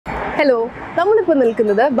Hello, നമ്മൾ ഇപ്പോൾ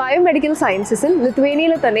നിൽക്കുന്നത് ബയോമെഡിക്കൽ സയൻസസിൽ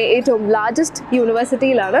ലിത്വേനിയയിലെ തന്നെ ഏറ്റവും largest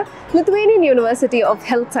യൂണിവേഴ്സിറ്റിയിലാണ് Lithuanian university of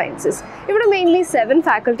health sciences. ഇവിടെ മെയിൻലി 7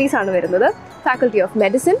 ഫാക്കൽറ്റീസ് ആണ് വരുന്നത്. Faculty of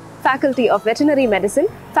Medicine, Faculty of Veterinary Medicine,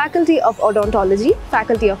 Faculty of Odontology,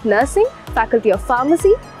 Faculty of Nursing, Faculty of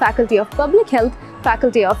Pharmacy, Faculty of Public Health,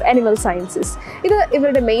 Faculty of Animal Sciences. ഇത്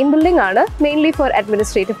ഇവരുടെ main building ആണ്, mainly four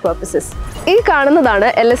administrative purposes. ഈ കാണുന്നതാണ്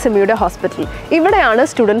LSMUയുടെ hospital. ഇവിടെയാണ്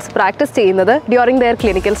students practice ചെയ്യുന്നത് during there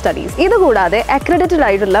clinical studies. ഇതുകൂടാതെ accredited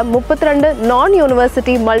ആയിട്ടുള്ള 32 non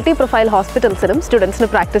university multi profile ഹോസ്പിറ്റൽസിലും സ്റ്റുഡൻസിന്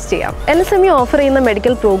പ്രാക്ടീസ് ചെയ്യാം. LSMU ഓഫർ ചെയ്യുന്ന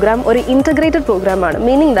മെഡിക്കൽ പ്രോഗ്രാം ഒരു ഇന്റഗ്രേറ്റഡ് പ്രോഗ്രാം ആണ്,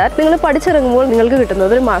 മീനിങ് ദാറ്റ് നിങ്ങൾ പഠിച്ചിറങ്ങുമ്പോൾ നിങ്ങൾക്ക്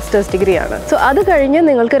കിട്ടുന്നത് ഒരു മാസ്റ്റേഴ്സ് ഡിഗ്രി ആണ്. സോ അത് കഴിഞ്ഞ്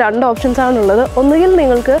നിങ്ങൾക്ക് 2 ഓപ്ഷൻസ് ആണുള്ളത്. ഒന്നുകിൽ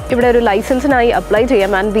നിങ്ങൾക്ക് ഇവിടെ ഒരു ലൈസൻസിനായി അപ്ലൈ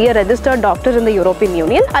ചെയ്യാം and B A registered doctor in the European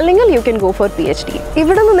union, അല്ലെങ്കിൽ you can go for PhD.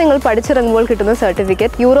 ഇവിടെ നിന്ന് നിങ്ങൾ പഠിച്ചിറങ്ങുമ്പോൾ കിട്ടുന്ന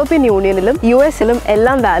സർട്ടിഫിക്കറ്റ് യൂറോപ്യൻ യൂണിയനിലും US-ലും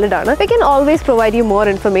എല്ലാം വാലിഡ് ആണ്. We can always provide you more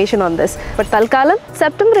information on this. But തൽക്കാലം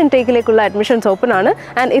സെപ്റ്റംബർ ഇൻടേക്കിലേക്കുള്ള അഡ്മിഷൻസ് ഓപ്പൺ ആണ്.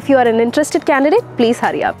 And if you are an interested candidate, please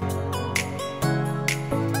hurry up.